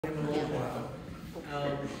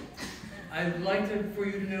I'd like for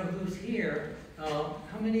you to know who's here.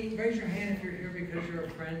 How many, raise your hand if you're here because you're a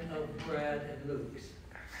friend of Brad and Luke's.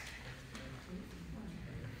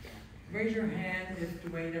 Raise your hand if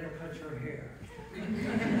Duane ever cut your hair.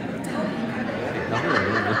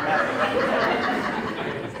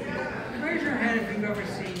 Raise your hand if you've ever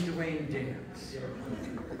seen Duane dance.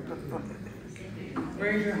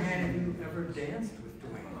 Raise your hand if you've ever danced with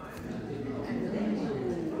Duane.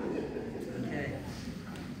 Okay.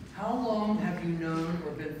 How long have you known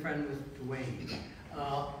or been friends with Duane?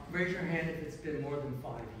 Raise your hand if it's been more than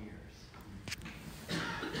 5 years.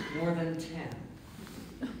 More than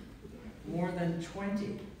 10. More than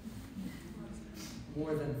 20.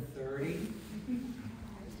 More than 30.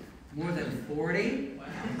 More than 40.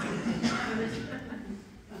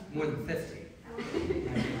 More than 50.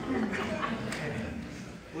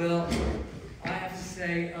 Well, I have to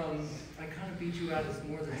say, I kind of beat you out as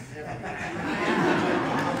more than 70.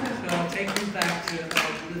 So I'll take you back to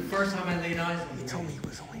the first time I laid eyes on you. He told me he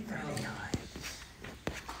was only 39.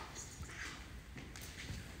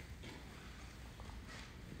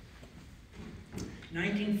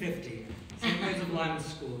 1950, St. Mary's of Lyman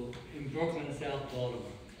School in Brooklyn, South Baltimore.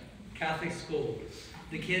 Catholic school.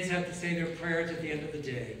 The kids have to say their prayers at the end of the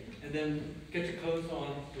day, and then get your coats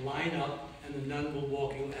on, line up, and the nun will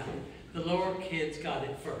walk you out. The lower kids got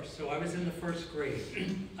it first, so I was in the first grade.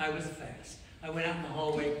 I was fast. I went out in the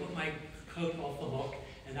hallway, put my coat off the hook,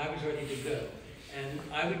 and I was ready to go. And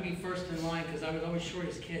I would be first in line because I was always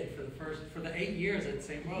shortest kid for the 8 years at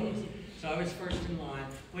St. Rose. So I was first in line,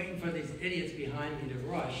 waiting for these idiots behind me to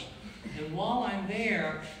rush. And while I'm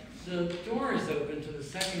there, the door is open to the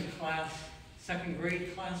second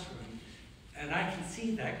grade classroom, and I can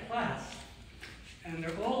see that class. And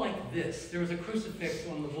they're all like this. There was a crucifix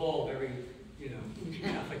on the wall, very,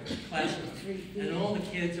 Catholic classroom. And all the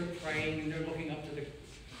kids are praying, and they're looking up to the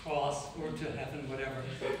cross or to heaven, whatever.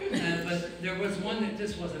 But there was one that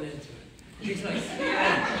just wasn't into it. He's like,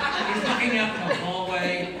 he's looking out in the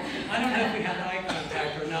hallway. I don't know if we had eye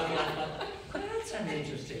contact or not, but I thought, that's an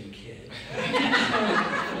interesting kid. So,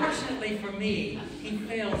 fortunately for me, he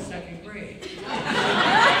failed second grade. Why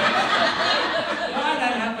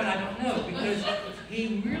that happened, I don't know, because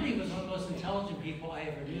he really was one of the most intelligent people I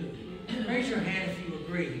ever knew. Raise your hand if you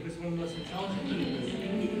agree. He was one of the most intelligent people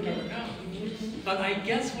you've ever known. But I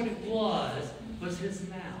guess what it was his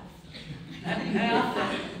mouth. That mouth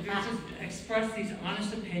that just expressed these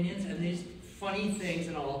honest opinions and these funny things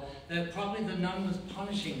and all that probably the nun was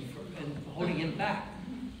punishing for and holding him back.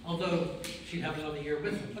 Although she'd have another year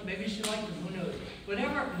with him, but maybe she liked him, who knows.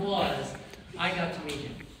 Whatever it was, I got to meet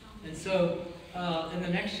him. And so in the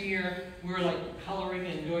next year, we were like coloring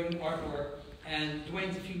and doing artwork, and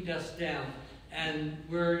Duane's a few desks down, and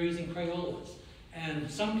we're using Crayolas. And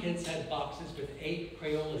some kids had boxes with 8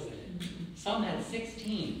 Crayolas in it. Some had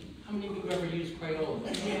 16. How many of you ever used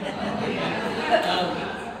Crayolas?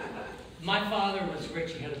 My father was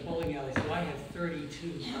rich, he had a bowling alley, so I had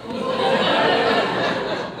 32.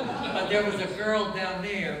 But there was a girl down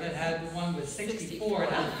there that had one with 64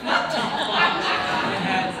 and a top box that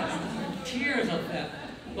had tiers of them.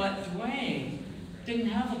 But Duane didn't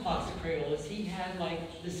have a box of Crayolas. He had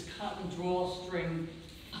like this cotton drawstring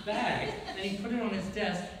bag, and he put it on his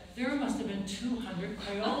desk. There must have been 200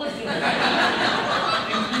 Crayolas in there,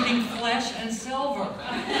 including flesh and silver.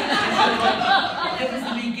 It was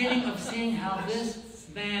the beginning of seeing how this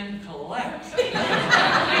man collects. And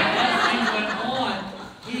as things went on,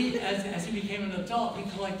 as he became an adult, he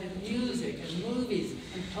collected music and movies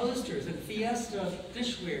and posters and Fiesta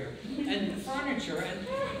dishware and furniture, and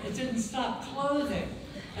it didn't stop, clothing.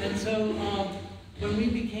 And so when we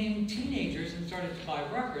became teenagers and started to buy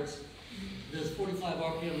records, this 45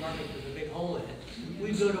 RPM record with a big hole in it,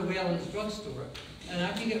 we'd go to Whalen's drugstore, and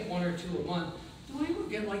I could get 1 or 2 a month. We would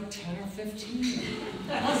get like 10 or 15,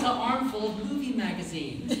 plus an armful of movie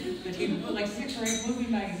magazines. That he'd put like 6 or 8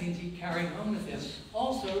 movie magazines he'd carry home with him.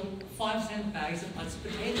 Also, 5-cent bags of Utz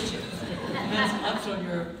potato chips. And that's Utz on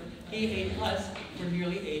your, he ate Utz for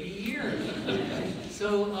nearly 80 years.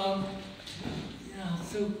 So,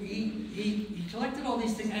 so he collected all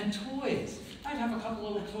these things and toys. I'd have a couple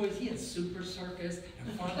little toys. He had Super Circus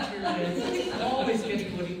and Frontier Days, always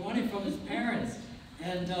getting what he wanted from his parents.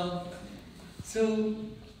 And so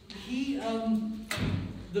he,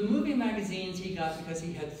 the movie magazines he got because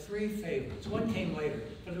he had 3 favorites. One came later,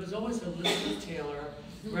 but it was always Elizabeth Taylor,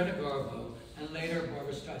 Greta Garbo, and later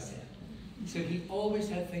Barbra Streisand. So he always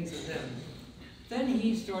had things of them. Then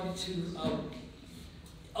he started to,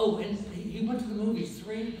 and he went to the movies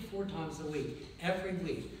 3 to 4 times a week, every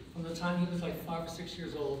week. from the time he was like 5 or 6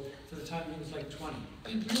 years old to the time he was like 20.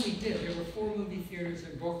 He really did. There were 4 movie theaters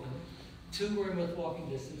in Brooklyn. 2 were within walking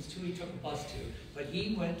distance, 2 he took a bus to. But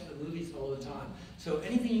he went to the movies all the time. So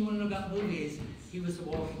anything you want to know about movies, he was a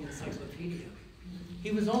walking encyclopedia.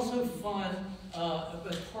 He was also fun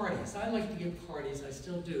with parties. I like to give parties, I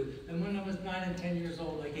still do. And when I was 9 and 10 years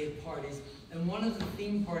old, I gave parties. And one of the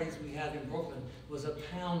theme parties we had in Brooklyn was a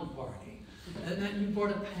pound party. And then you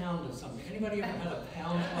brought a pound of something. Anybody ever had a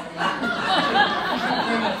pound party? You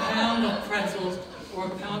bring a pound of pretzels, or a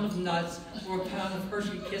pound of nuts, or a pound of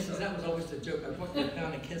Hershey Kisses. That was always the joke. I brought a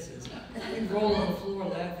pound of Kisses. We'd roll on the floor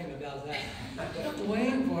laughing about that.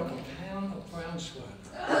 Duane brought a pound of brown sugar.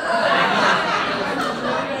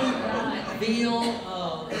 Veal,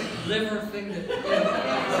 liver thing that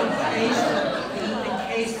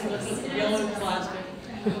encased with this yellow plastic.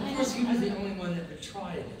 Of course, he was the only one that would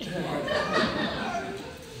try it.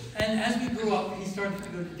 And as we grew up, he started to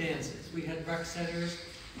go to dances. We had rec centers,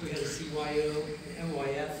 we had a CYO,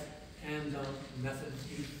 NYF, and Method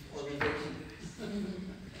Youth Organization.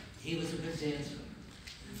 He was a good dancer.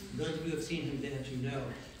 Those of you who have seen him dance, you know.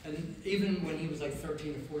 And even when he was like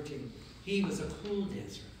 13 or 14, he was a cool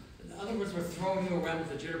dancer. In other words, we're throwing you around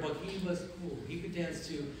with a jitterbug. He was cool. He could dance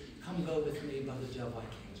to Come Go With Me by the Del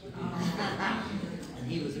Vikings.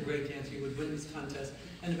 And he was a great dancer. He would win this contest.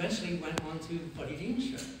 And eventually went on to Buddy Deane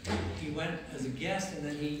Show. He went as a guest, and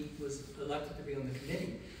then he was elected to be on the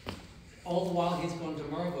committee. All the while, he's going to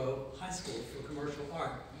Mervo High School for commercial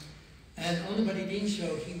art. And on the Buddy Deane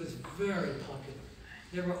Show, he was very popular.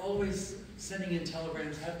 They were always sending in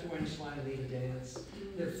telegrams, have Duane Schline lead a dance.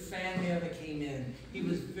 The fan mail that came in. He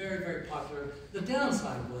was very, very popular. The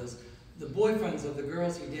downside was the boyfriends of the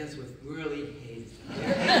girls he danced with really hated him.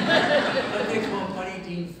 What they call Buddy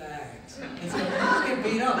Deane fags. And so they get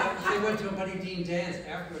beat up. If they went to a Buddy Deane dance,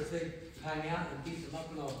 afterwards they'd hang out and beat them up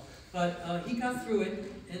and all. But he got through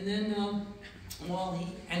it, and then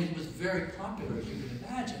he was very popular, as you can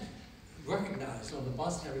imagine, recognized on the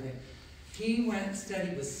bus and everything. He went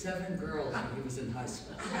steady with 7 girls when he was in high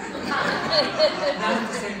school. Not at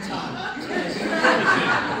the same time. He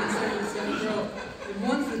 7 girls. And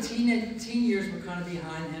once the teen years were kind of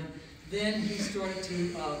behind him, then he started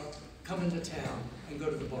to come into town and go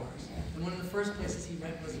to the bars. And one of the first places he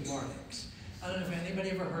went was Marduk's. I don't know if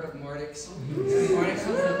anybody ever heard of Marduk's. Marduk's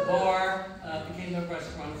was a bar, became a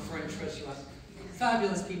restaurant, a French restaurant.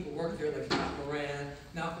 Fabulous people worked there, like Pat Moran,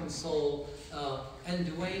 Malcolm Soul, and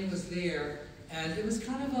Duane was there. And it was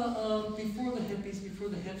kind of before the hippies, before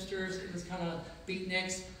the hipsters, it was kind of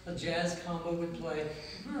beatniks, a jazz combo would play.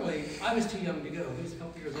 Really, I was too young to go. He was a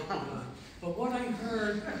couple years older than I. But what I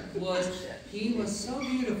heard was he was so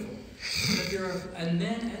beautiful that and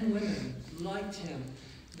men and women liked him,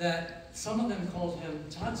 that some of them called him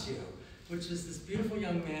Tazio, which is this beautiful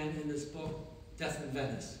young man in this book, Death in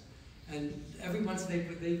Venice. And every once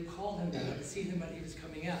they called him that. I could see him when he was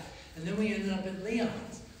coming out. And then we ended up at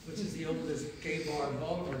Leon's, which is the oldest gay bar in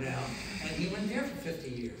Baltimore now. And he went there for 50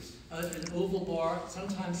 years. An oval bar,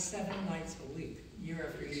 sometimes 7 nights a week,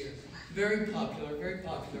 year after year. Very popular, very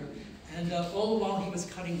popular. And all the while he was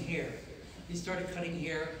cutting hair. He started cutting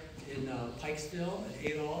hair in Pikesville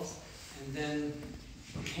at Adolph's. And then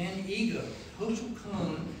Ken Ego, Hochul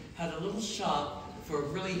Cohn, had a little shop for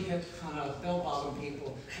really hip kind of bell-bottom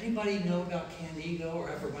people. Anybody know about Ken Ego or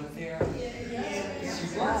ever went there? Yeah. She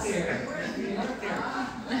worked there.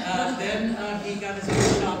 Then he got his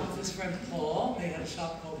own shop with his friend Paul. They had a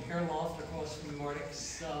shop called Hair Loft across from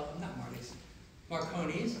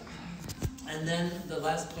Marconi's. And then the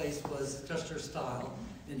last place was Just Her Style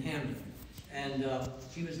in Hamden. And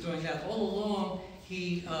he was doing that all along.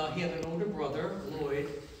 He had an older brother, Lloyd,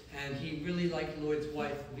 and he really liked Lloyd's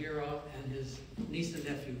wife, Vera, and his niece and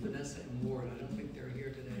nephew, Vanessa and Ward. I don't think they're here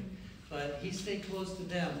today. But he stayed close to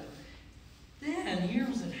them. Then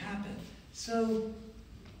years had happened. So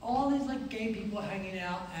all these like gay people hanging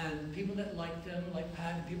out and people that liked them, like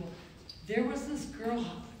Pat and people. There was this girl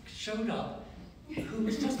showed up who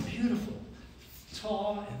was just beautiful,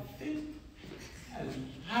 tall and thin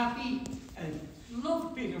and happy and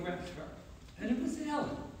loved being around her. And it was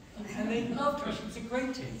Ellen. And they loved her. She was a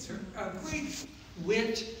great dancer, a great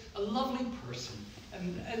wit, a lovely person.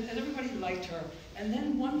 And everybody liked her. And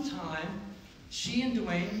then one time, she and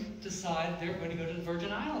Duane decided they were going to go to the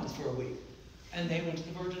Virgin Islands for a week. And they went to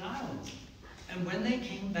the Virgin Islands. And when they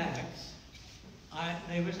came back, I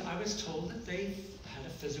was told that they had a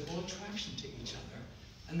physical attraction to each other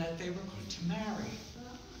and that they were going to marry.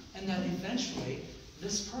 And that eventually,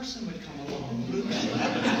 this person would come along, Lucia.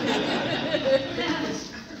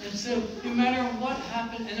 And so, no matter what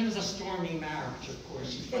happened, and it was a stormy marriage, of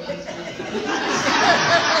course. But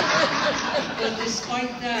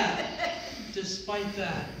despite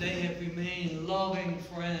that, they have remained loving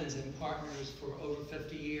friends and partners for over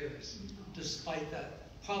 50 years. Despite that,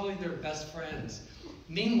 probably their best friends.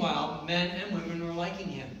 Meanwhile, men and women were liking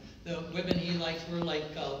him. The women he liked were like,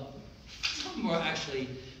 some were actually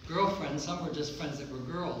girlfriends, some were just friends that were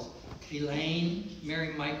girls. Elaine,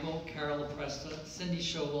 Mary Michael, Carol Presta, Cindy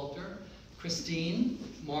Showalter, Christine,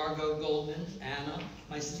 Margot Goldman, Anna,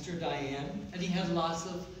 my sister Diane, and he had lots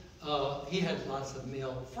of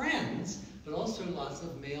male friends, but also lots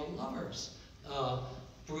of male lovers.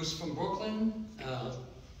 Bruce from Brooklyn,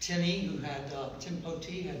 Timmy, who had Tim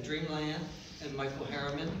Potee, had Dreamland, and Michael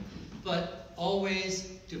Harriman, but always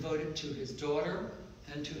devoted to his daughter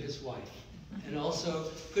and to his wife. And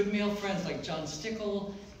also good male friends like John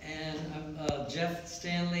Stickle and Jeff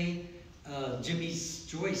Stanley, Jimmy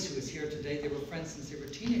Joyce, who is here today. They were friends since they were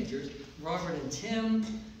teenagers. Robert and Tim,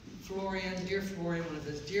 Florian, dear Florian, one of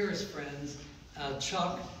his dearest friends,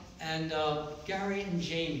 Chuck, and Gary and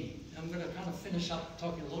Jamie. I'm going to kind of finish up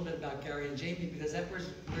talking a little bit about Gary and Jamie because that was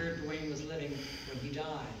where Duane was living when he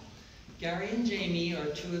died. Gary and Jamie are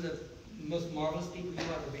two of the most marvelous people you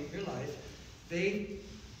ever meet in your life. They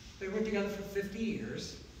were together for 50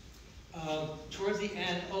 years. Towards the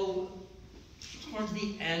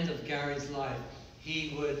end of Gary's life,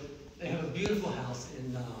 they have a beautiful house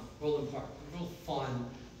in Roland Park, a real fun,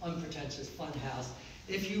 unpretentious, fun house.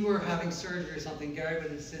 If you were having surgery or something, Gary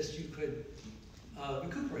would insist you could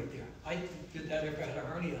recuperate there. I did that after I had a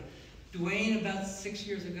hernia. Duane, about 7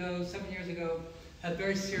 years ago, had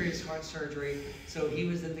very serious heart surgery, so he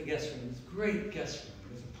was in the guest room. It was a great guest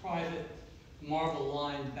room. It was a private,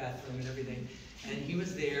 marble-lined bathroom and everything. And he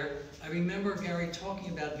was there. I remember Gary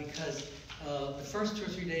talking about it because the first 2 or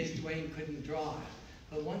 3 days Duane couldn't drive.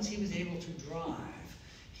 But once he was able to drive,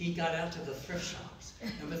 he got out to the thrift shops.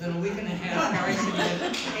 And within a week and a half, Gary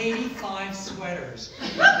said he had 85 sweaters.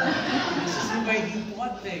 This is the way he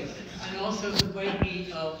bought things, and also the way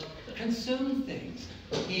he consumed things.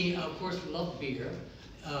 He, of course, loved beer,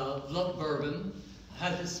 loved bourbon,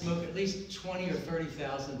 had to smoke at least 20 or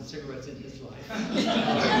 30,000 cigarettes in his life. A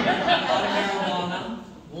lot of marijuana,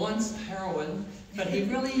 once heroin, but he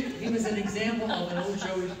was an example of an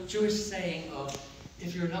old Jewish saying of,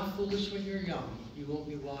 if you're not foolish when you're young, you won't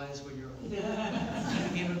be wise when you're old. He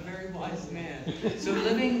became a very wise man. So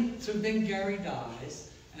then Gary dies,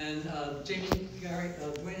 and Duane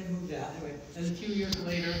had moved out. Anyway, and a few years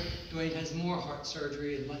later, Duane has more heart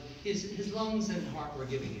surgery, and his lungs and heart were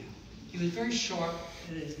giving out. He was very sharp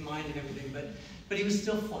in his mind and everything, but he was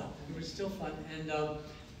still fun. He was still fun, and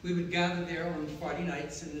we would gather there on Friday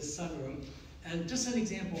nights in his sunroom. And just an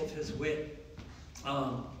example of his wit.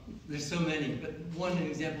 There's so many, but one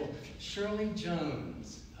example, Shirley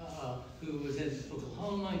Jones, who was in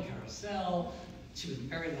Oklahoma and Carousel. She was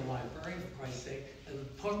buried in the library, for Christ's sake, and the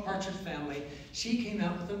Partridge Family. She came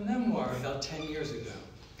out with a memoir about 10 years ago.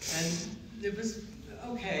 And it was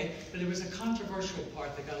okay, but it was a controversial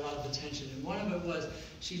part that got a lot of attention. And one of it was,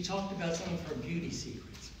 she talked about some of her beauty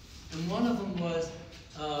secrets. And one of them was,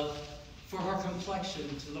 for her complexion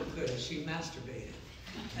to look good, she masturbated.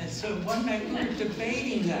 And so one night we were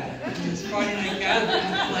debating that in this Friday night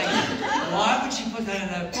gathering, like, why would she put that in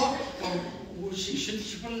that book? Or should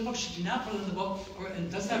she put it in the book? Should she not put it in the book?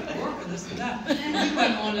 And does that work? And this and that. And we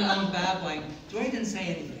went on and on babbling. Duane didn't say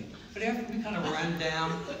anything. But after we kind of ran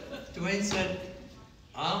down, Duane said,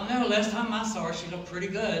 I don't know, last time I saw her, she looked pretty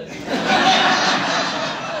good.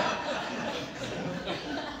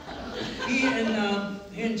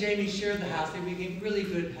 He and Jamie shared the house. They became really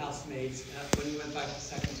good housemates when he went back the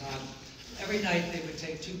second time. Every night they would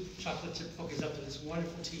take 2 chocolate chip cookies up to this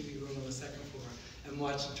wonderful TV room on the second floor and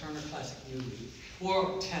watch a Turner Classic movie.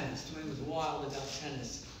 Or tennis. Duane was wild about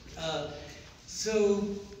tennis. So,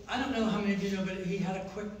 I don't know how many of you know, but he had a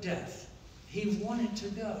quick death. He wanted to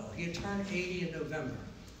go. He had turned 80 in November.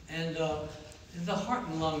 And the heart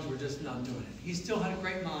and lungs were just not doing it. He still had a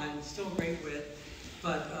great mind, still a great wit,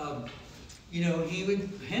 but you know, he would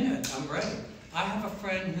hint it, I'm ready. I have a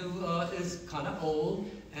friend who is kind of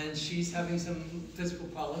old, and she's having some physical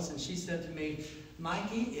problems, and she said to me,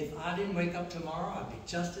 Mikey, if I didn't wake up tomorrow, I'd be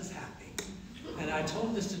just as happy. And I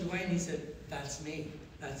told this to Duane, he said, that's me,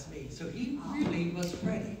 that's me. So he really was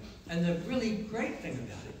ready. And the really great thing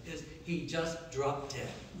about it is he just dropped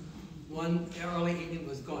dead. One early evening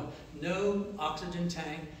was gone. No oxygen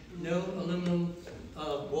tank, no aluminum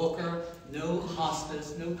walker, no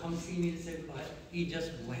hospice, no come see me to say goodbye. He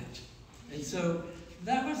just went. And so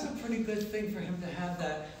that was a pretty good thing for him to have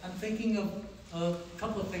that. I'm thinking of A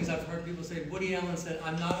couple of things I've heard people say. Woody Allen said,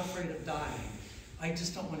 "I'm not afraid of dying. I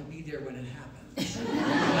just don't want to be there when it happens."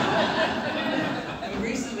 And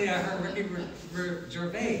recently I heard Ricky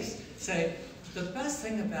Gervais say, "The best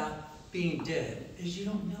thing about being dead is you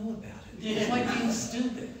don't know about it. It's like being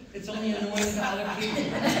stupid. It's only annoying to other people."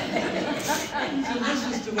 So this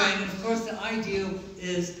was Duane. Of course, the ideal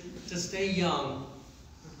is to stay young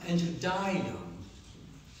and to die young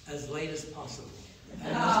as late as possible.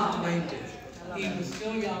 And that's what Duane did. He was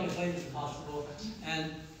still young as late as possible,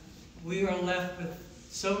 and we are left with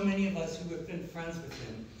so many of us who have been friends with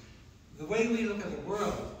him. The way we look at the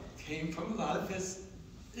world came from a lot of his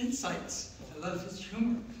insights, a lot of his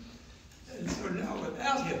humor. And so now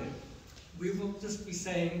without him, we will just be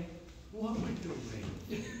saying, what am I doing?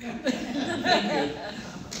 Thank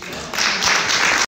you.